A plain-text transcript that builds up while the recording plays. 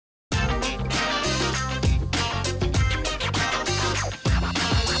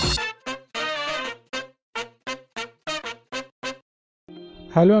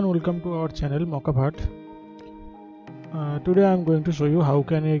Hello and welcome to our channel Mockuphut. Today I am going to show you how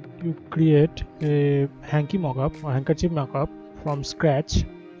can you create a hanky mockup or handkerchief mockup from scratch.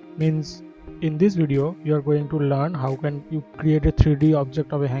 Means in this video you are going to learn how can you create a 3D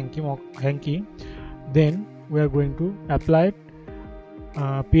object of a hanky. Then we are going to apply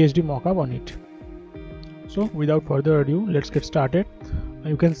PSD Mockup on it. So without further ado, let's get started.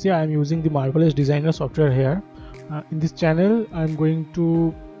 You can see I am using the Marvelous Designer software here. In this channel I'm going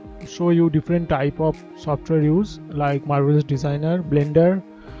to show you different type of software use like Marvelous Designer, Blender,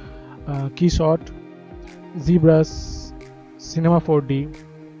 Keyshot, ZBrush, Cinema 4D,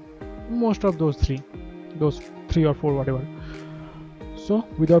 most of those three or four, whatever. So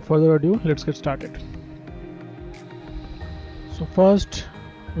without further ado, let's get started. So first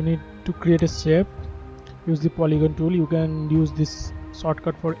we need to create a shape. Use the polygon tool. You can use this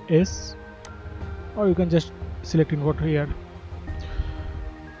shortcut for S, or you can just select invert here.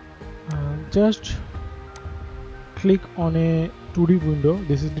 Just click on a 2D window.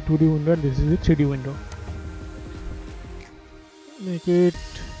 This is the 2D window and this is the 3D window. Make it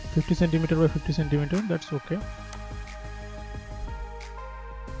 50 centimeter by 50 centimeter. That's okay.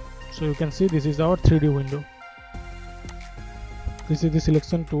 So you can see this is our 3D window. This is the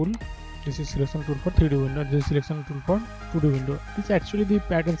selection tool. This is selection tool for 3D window. This is selection tool for 2D window. This is actually the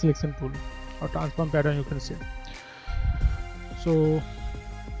pattern selection tool or transform pattern, you can say. So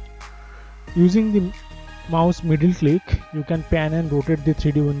using the mouse middle click, you can pan and rotate the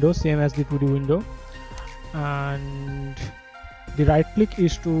 3D window same as the 2D window, and the right click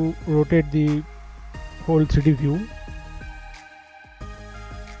is to rotate the whole 3D view.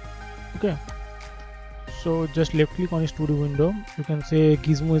 Okay, so just left click on this 2D window. You can say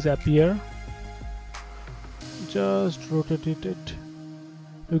gizmo is appear, just rotate it.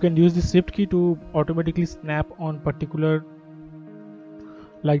 You can use the shift key to automatically snap on particular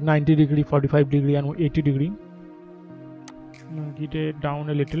like 90 degree, 45 degree and 80 degree. Get it down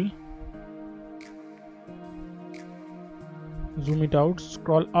a little, zoom it out,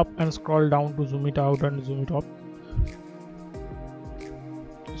 scroll up and scroll down to zoom it out and zoom it up.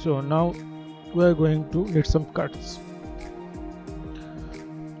 So now we are going to need some cuts.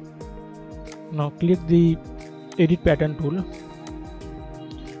 Now click the edit pattern tool,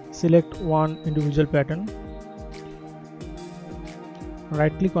 select one individual pattern,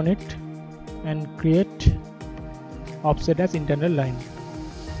 right click on it and create offset as internal line.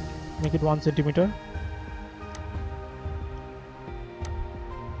 Make it 1 centimeter.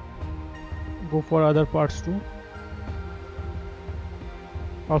 Go for other parts too.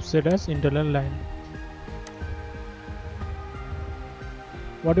 Offset as internal line.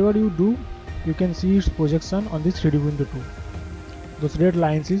 Whatever you do, you can see its projection on this 3D window too. Those red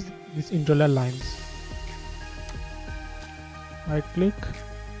lines is these internal lines. Right click,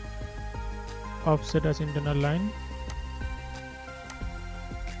 offset as internal line,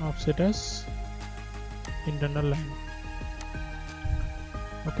 offset as internal line.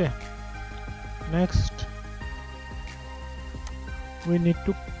 Okay, next we need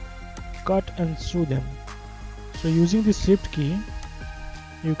to cut and sew them. So using the shift key,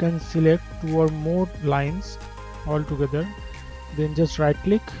 you can select 2 or more lines all together, then just right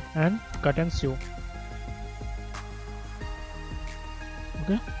click and cut and sew.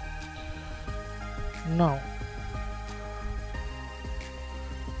 Okay, now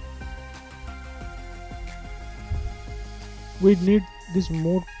we need this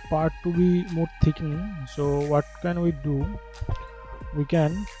more part to be more thickening. So what can we do? We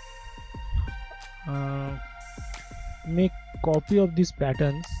can make copy of these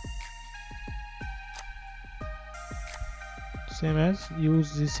patterns, same as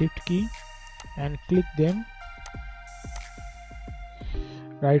use the shift key and click them,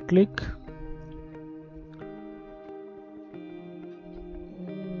 right click,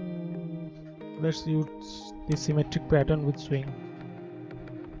 let's use the symmetric pattern with swing.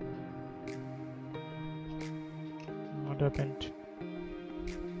 What happened?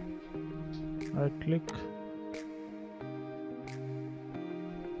 Right click,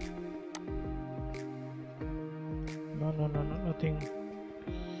 no, nothing.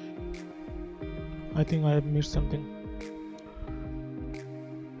 I think I have missed something.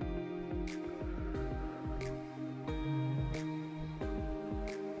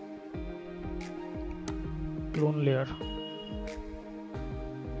 Clone layer.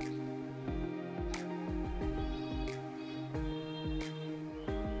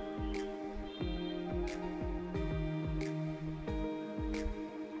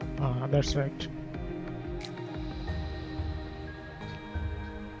 That's right.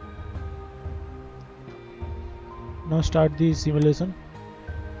 Now start the simulation.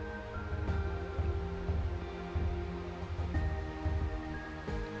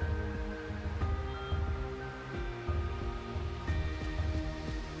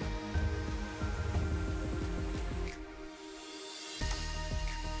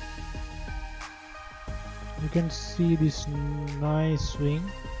 can see this nice swing.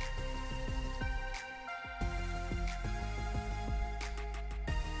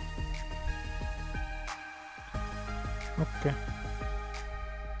 Okay,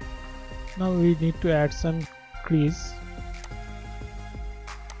 now we need to add some crease.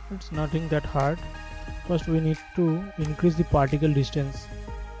 It's nothing that hard. First we need to increase the particle distance,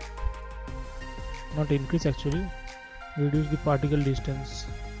 not increase actually, reduce the particle distance.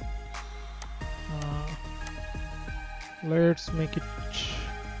 Let's make it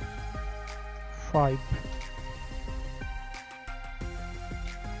 5.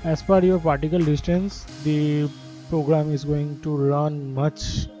 As per your particle distance, the program is going to run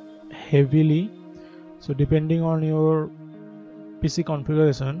much heavily. So depending on your PC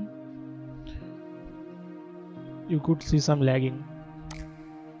configuration, you could see some lagging.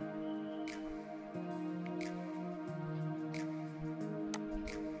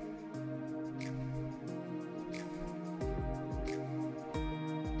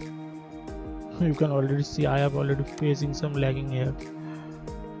 You can already see I have already facing some lagging here.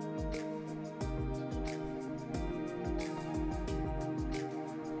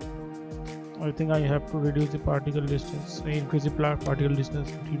 I think I have to reduce the particle distance, increase the particle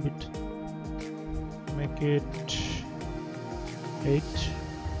distance a little bit, make it 8.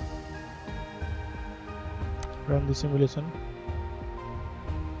 Run the simulation.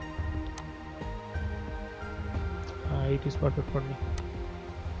 It is perfect for me.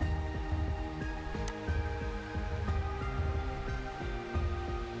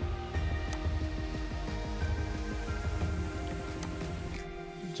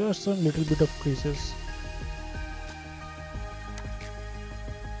 Just a little bit of creases.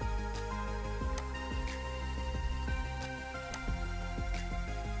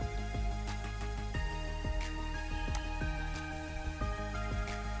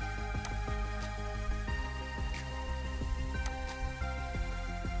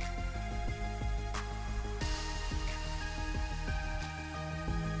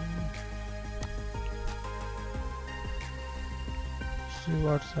 See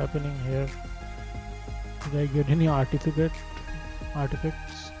what's happening here. Did I get any artifacts?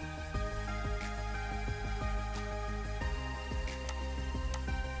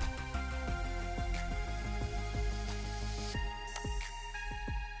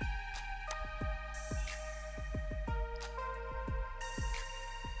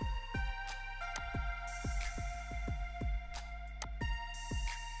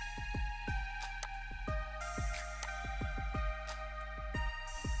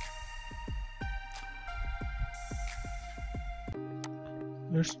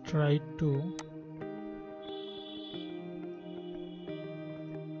 Let's try to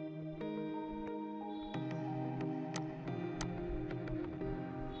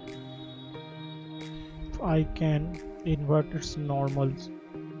if I can invert its normals.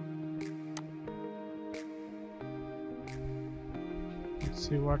 Let's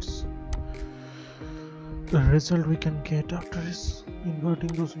see what's the result we can get after is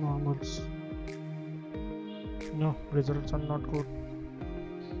inverting those normals. No, results are not good.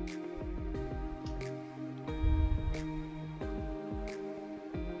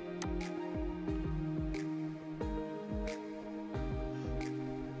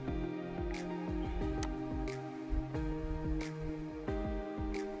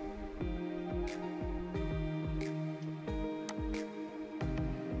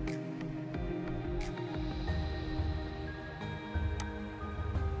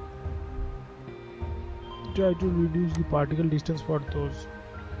 Try to reduce the particle distance for those.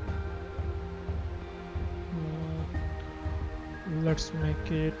 Let's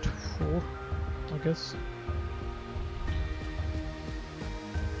make it 4, I guess.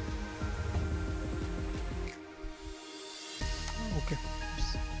 Okay,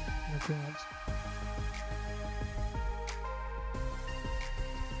 nothing else.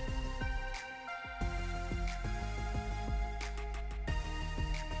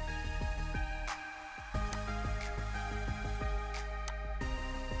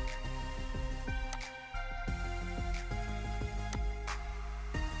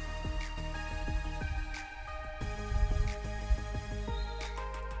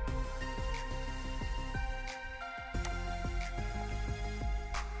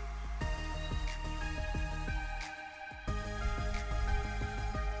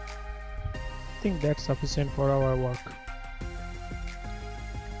 I think that's sufficient for our work.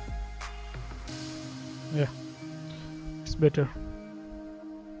 Yeah, it's better.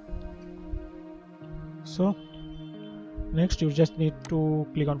 So next you just need to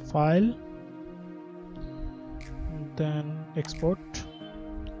click on File, then Export,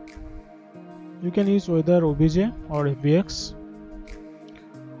 You can use either OBJ or FBX.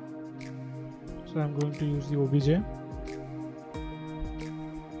 So I'm going to use the OBJ.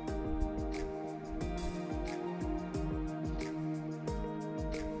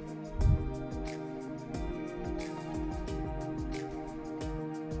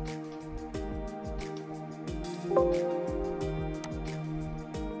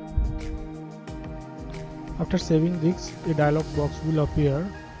 After saving this, a dialog box will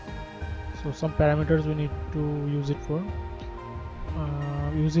appear. So some parameters we need to use it for.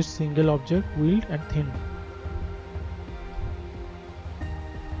 Use it single object, wild and thin.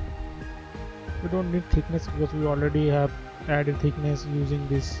 We don't need thickness because we already have added thickness using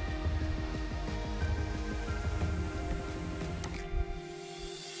this.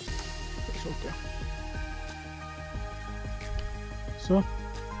 It's okay. So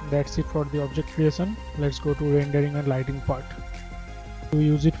that's it for the object creation. Let's go to rendering and lighting part. We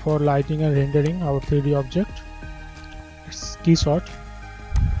use it for lighting and rendering our 3D object. It's key sort.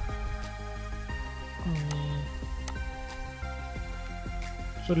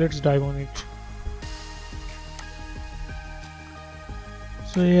 So let's dive on it.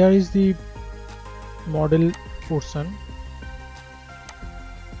 So here is the model portion.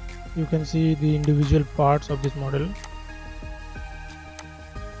 You can see the individual parts of this model.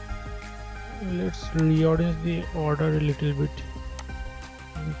 Let's reorganize the order a little bit.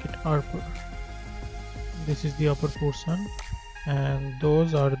 Make it upper. This is the upper portion and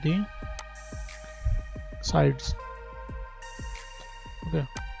those are the sides. Okay.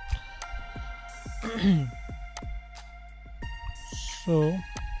 So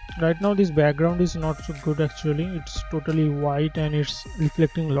right now this background is not so good actually. It's totally white and it's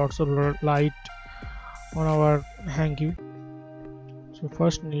reflecting lots of light on our hanky. So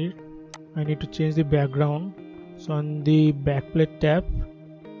first I need to change the background. So on the backplate tab,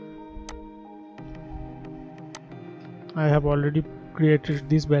 I have already created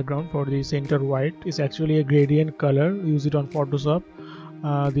this background for the center white. It's actually a gradient color. Use it on Photoshop.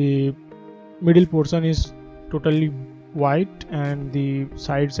 The middle portion is totally white and the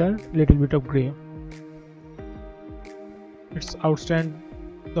sides are little bit of gray. It's outstand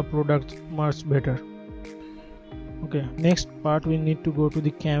the product much better. Okay, next part we need to go to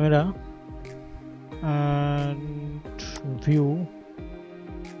the camera and view,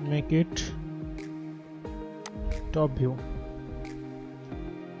 make it top view.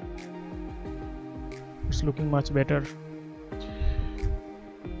 It's looking much better.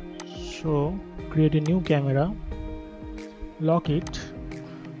 So create a new camera, lock it.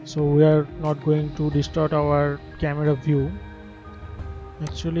 So we are not going to distort our camera view.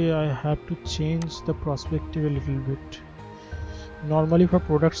 Actually I have to change the perspective a little bit. Normally for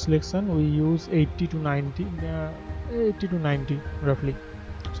product selection we use 80 to 90 roughly.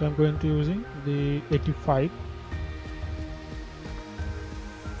 So I'm going to using the 85.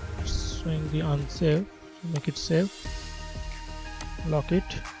 Showing the unsafe, make it safe, lock it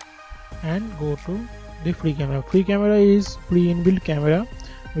and go to the free camera. Free camera is pre-inbuilt camera.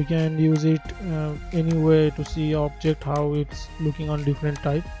 We can use it any way to see object how it's looking on different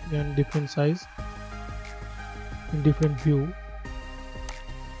type and different size in different view.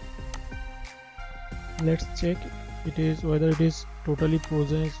 Let's check it is whether it is totally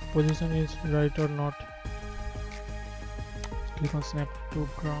position is right or not. Click on snap to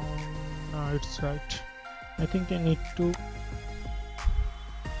ground. No, it's right. I think I need to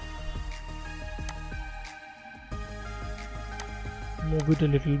move it a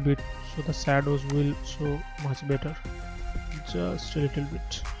little bit so the shadows will show much better. Just a little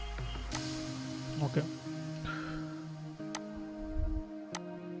bit. Okay.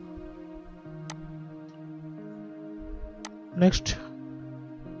 Next,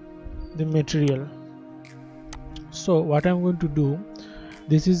 the material. So what I'm going to do,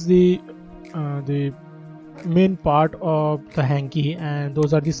 this is the main part of the hanky and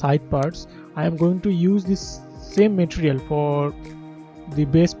those are the side parts. I am going to use this same material for the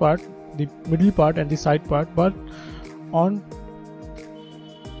base part, the middle part and the side part, but on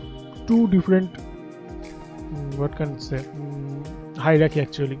two different what can I say hierarchy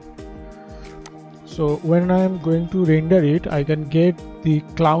actually. So when I am going to render it, I can get the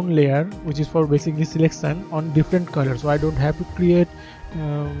clown layer, which is for basically selection on different colors. So I don't have to create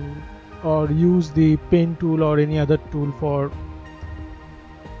or use the pen tool or any other tool for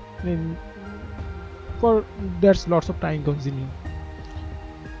that's lots of time consuming.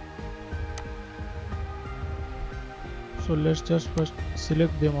 So let's just first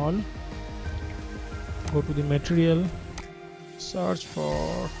select them all, go to the material, search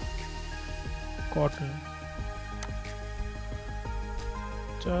for cotton,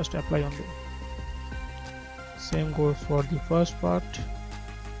 just apply on them. Same goes for the first part.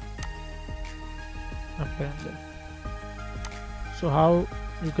 Apply and then. So how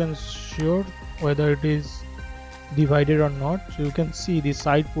you can sure whether it is divided or not? So you can see the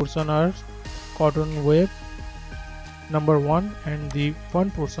side portion are cotton web number 1 and the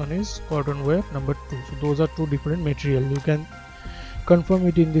front portion is cotton web number 2. So those are two different material. You can confirm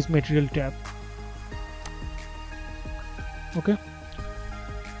it in this material tab. Okay,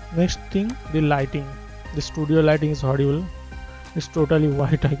 next thing, the lighting. The studio lighting is horrible. It's totally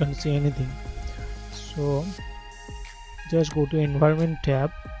white. I can't see anything. So just go to environment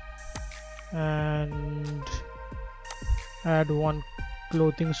tab and add one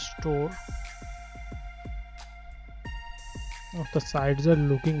clothing store. Oh, the sides are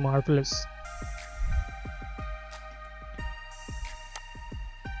looking marvelous.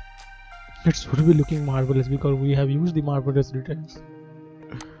 It should be looking marvelous because we have used the marvelous details.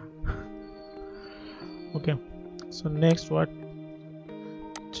 Okay, so next what,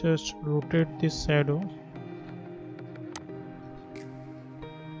 just rotate this shadow.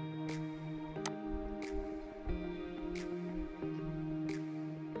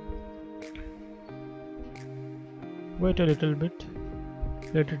 Wait a little bit,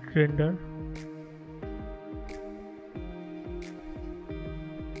 let it render.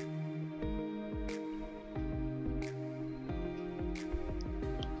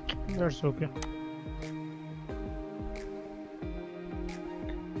 That's okay.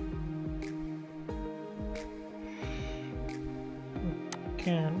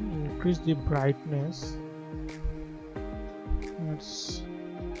 Can increase the brightness. It's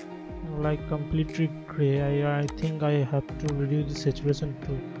like completely gray. I think I have to reduce the saturation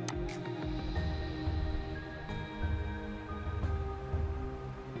too.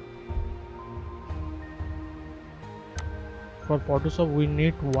 For Photoshop we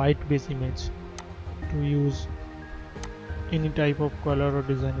need white base image to use any type of color or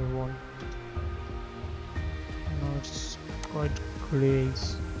design we want. Now it's quite gray.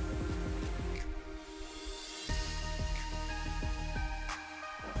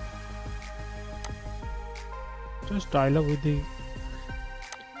 Just dial up with the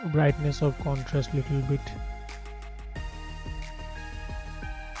brightness of contrast little bit.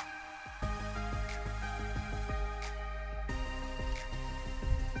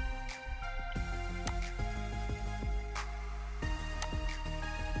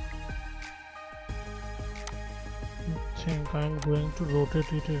 I think I'm going to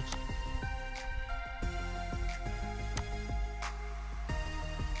rotate it.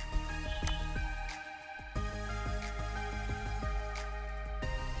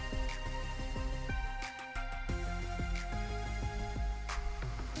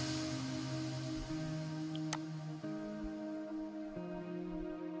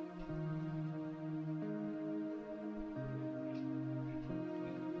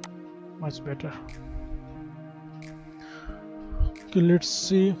 Much better. Okay, let's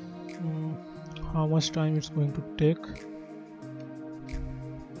see how much time it's going to take.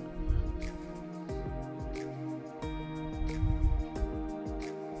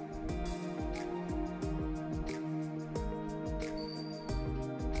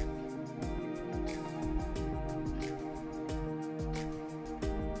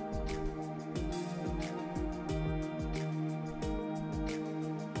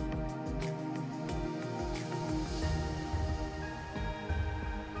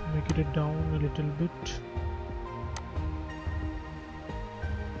 Make it down a little bit.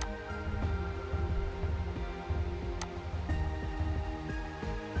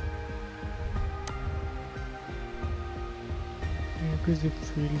 Increase the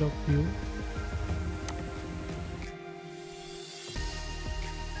field of view.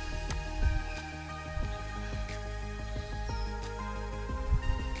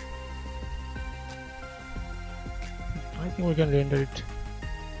 I think we can render it.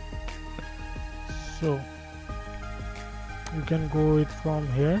 So you can go it from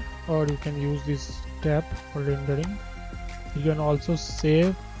here, or you can use this tab for rendering. You can also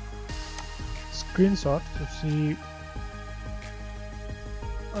save screenshot to see.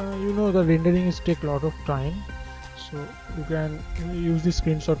 You know, the rendering is take a lot of time, so you can use the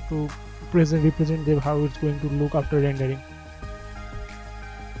screenshot to represent them how it's going to look after rendering.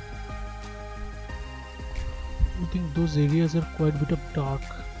 I think those areas are quite a bit of dark.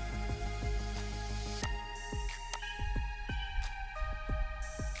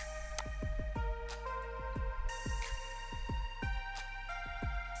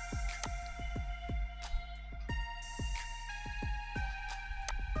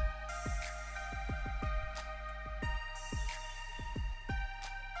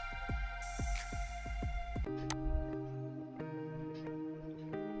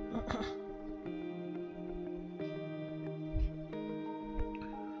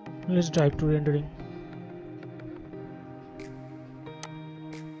 Let's dive to rendering.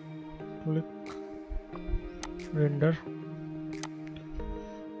 Click render,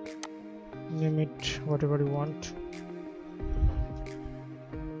 name it whatever you want.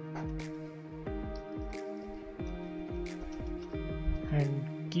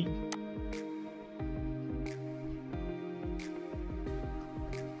 And key.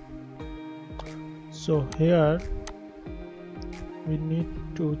 So here we need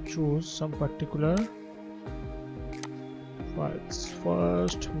to choose some particular files.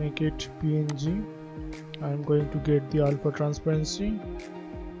 First, make it PNG. I'm going to get the alpha transparency.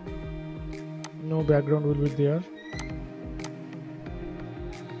 No background will be there.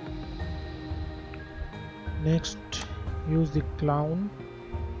 Next, use the clown.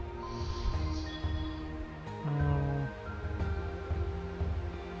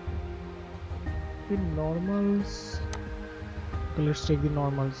 The normals. Okay, let's take the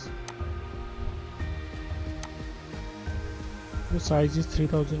normals. The size is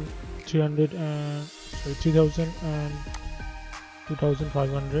 3,300 and 3,000 and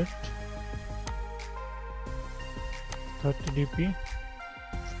 2,500. 30 dp.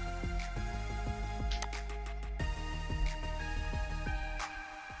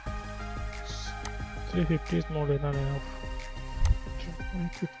 $350 is more than enough.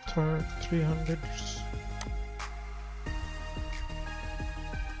 Make it 300.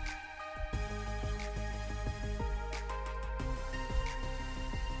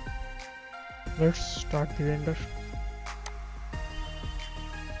 Let's start the render.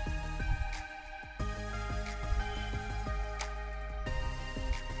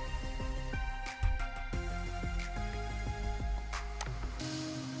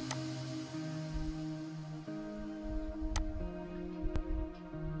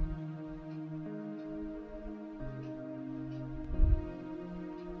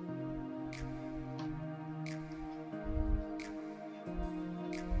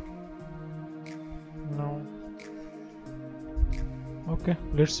 Okay,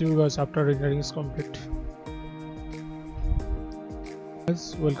 let's see you guys after rendering is complete.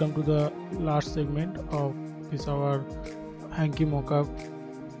 Guys, welcome to the last segment of this our hanky mockup.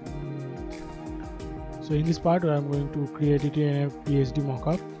 So in this part I am going to create it in a PSD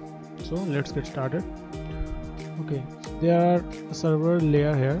mockup. So let's get started. Okay, so there are several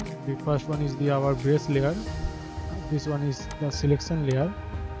layers here. The first one is our base layer, this one is the selection layer,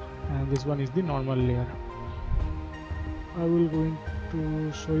 and this one is the normal layer. I will going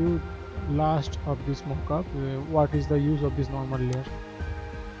to show you last of this mockup what is the use of this normal layer.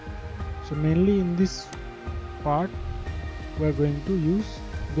 So mainly in this part we are going to use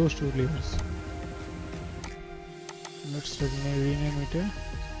those two layers. Let's rename it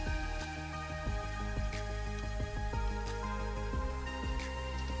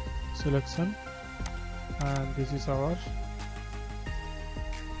selection, and this is our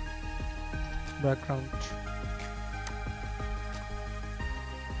background.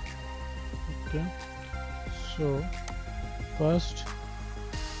 Okay, so first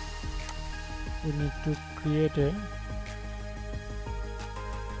we need to create a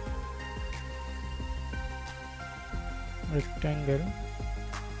rectangle.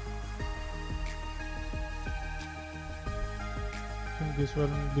 I think this will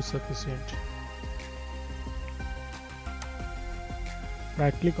be sufficient.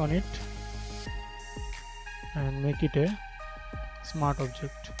 Right click on it and make it a smart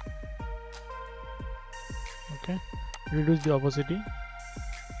object. Okay, reduce the opacity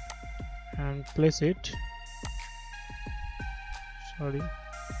and place it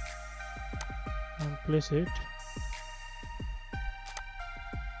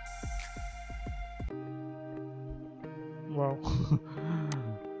wow.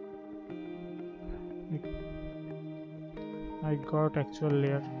 I got actual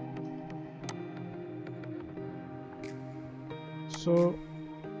layer. So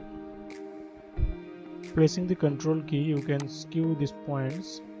pressing the control key you can skew these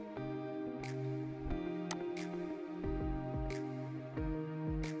points.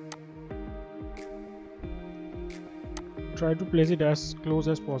 Try to place it as close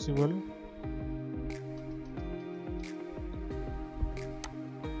as possible.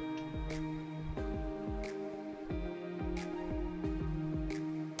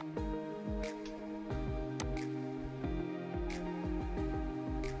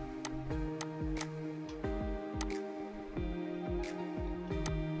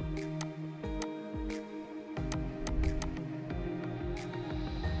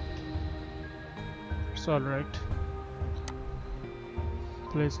 It's all right.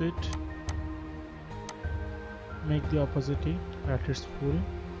 place it, make the opacity at its full.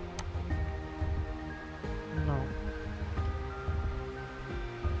 Now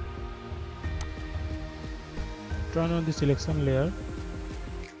turn on the selection layer.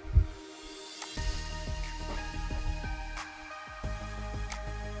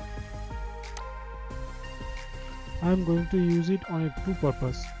 I am going to use it on a two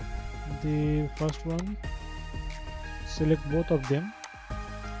purpose. The first one, select both of them,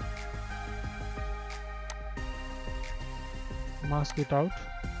 mask it out,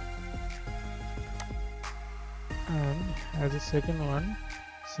 and as a second one,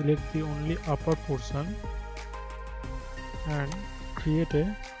 select the only upper portion and create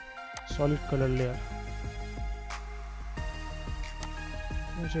a solid color layer,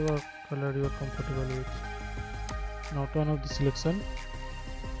 whichever color you are comfortable with. Now turn off the selection,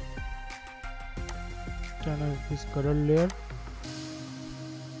 turn off this color layer,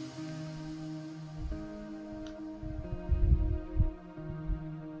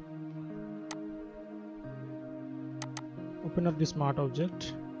 open up the smart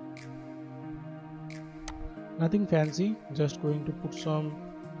object. Nothing fancy, just going to put some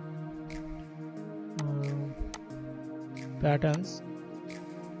patterns.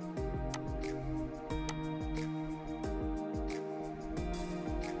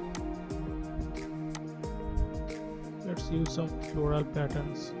 Let's use some floral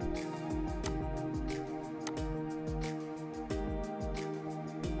patterns.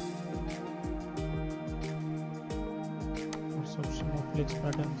 Or some snowflakes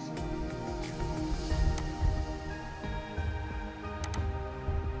patterns.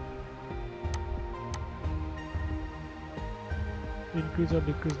 Increase or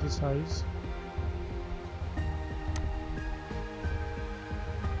decrease the size.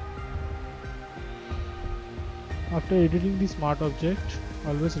 After editing the smart object,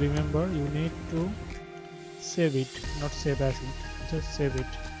 always remember you need to save it, not save as it, just save it.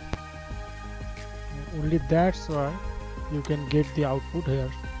 Only that's why you can get the output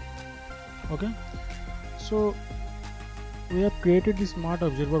here. Okay, so we have created the smart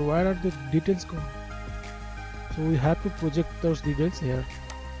object, but where are the details going? So we have to project those details here.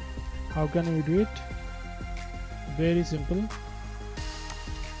 How can we do it? Very simple.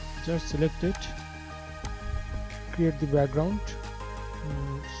 Just select it, create the background,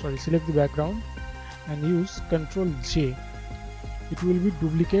 select the background and use Ctrl J. It will be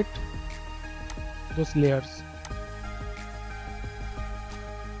duplicate those layers.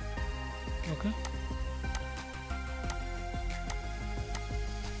 Okay.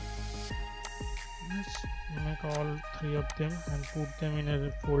 Let's make all three of them and put them in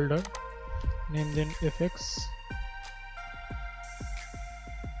a folder. Name them FX.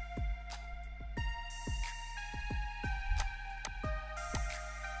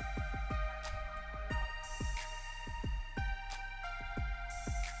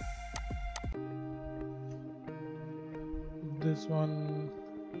 This one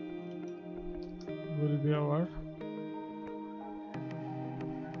will be our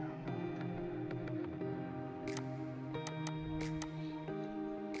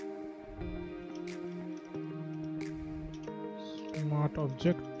smart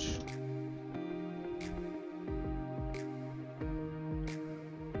object.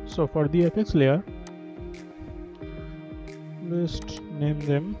 So for the FX layer, let's name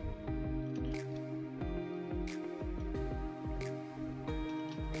them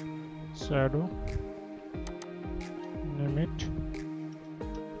shadow, name it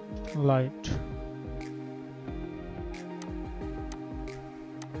light.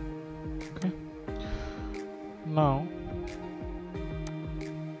 Okay, now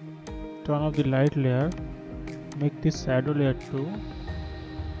turn off the light layer, make this shadow layer too.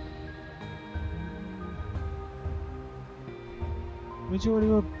 Whichever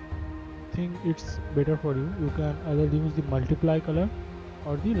you think it's better for you, you can either use the multiply color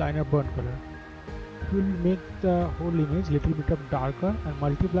or the liner burn color. It will make the whole image little bit of darker, and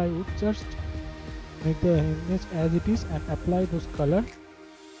multiply would just make the image as it is and apply those color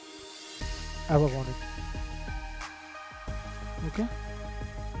above on it. Okay,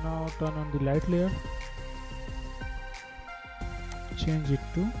 now turn on the light layer, change it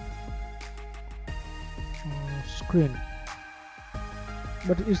to screen,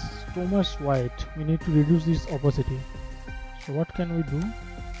 but it's too much white. We need to reduce this opacity. So what can we do?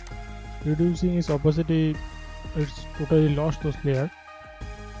 Reducing its opacity, it's totally lost those layers.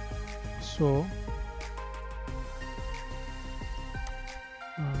 So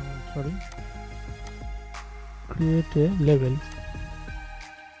create a level,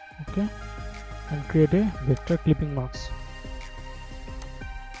 okay, and create a vector clipping mask.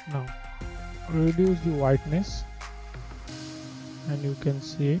 Now reduce the whiteness and you can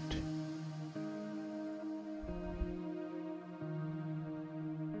see it.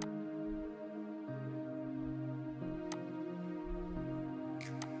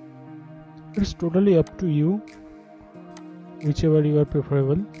 It's totally up to you, whichever you are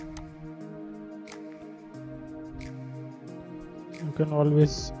preferable. You can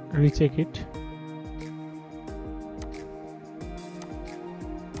always recheck it.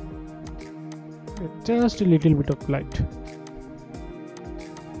 Just a little bit of light.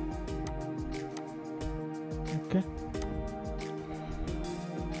 Okay.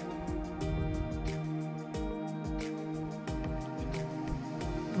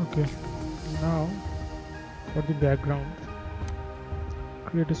 Okay. Now for the background,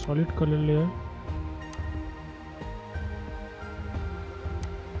 create a solid color layer.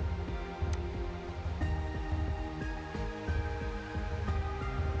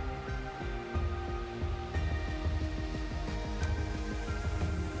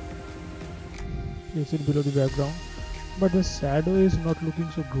 Place it below the background, but the shadow is not looking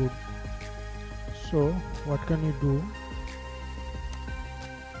so good. So what can you do?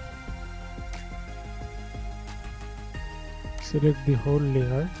 Select the whole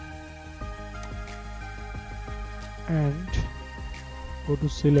layer and go to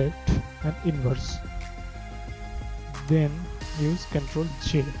select and inverse. Then use Ctrl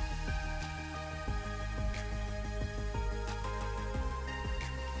J.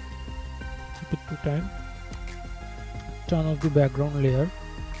 Keep it to time. Turn off the background layer,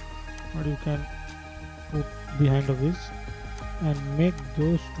 or you can put behind of this and make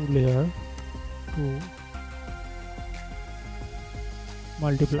those two layers to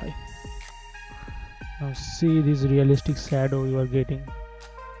multiply. Now see this realistic shadow you are getting.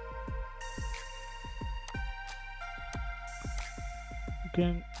 You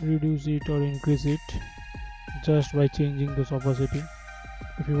can reduce it or increase it just by changing this opacity.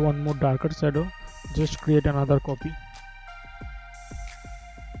 If you want more darker shadow, just create another copy.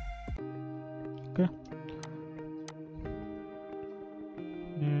 Okay.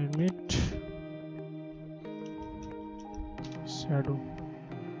 Name it shadow.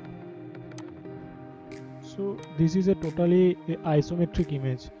 So this is a totally isometric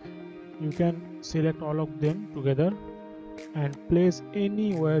image. You can select all of them together and place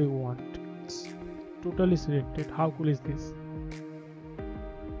anywhere you want. It's totally selected. How cool is this?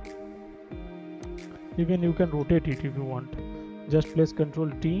 Even you can rotate it if you want. Just press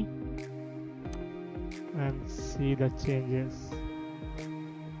Ctrl T and see the changes.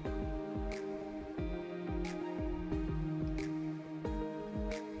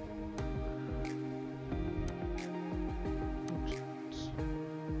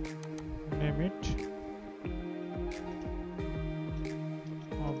 Name it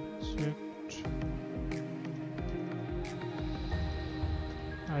object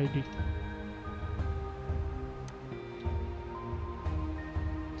ID.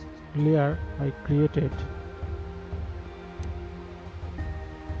 Layer I created.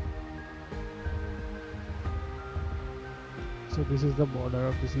 So this is the border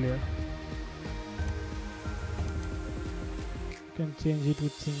of this layer. You can change it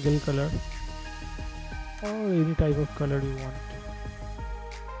with single color or any type of color you want.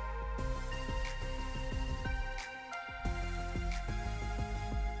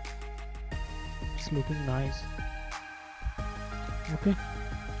 It's looking nice. Okay,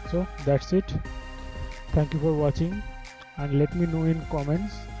 so that's it. Thank you for watching, and let me know in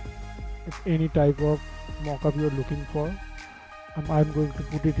comments if any type of mockup you are looking for. I'm going to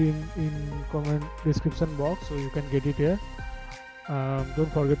put it in comment description box so you can get it here.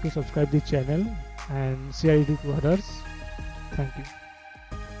 Don't forget to subscribe the channel and share it with others. Thank you.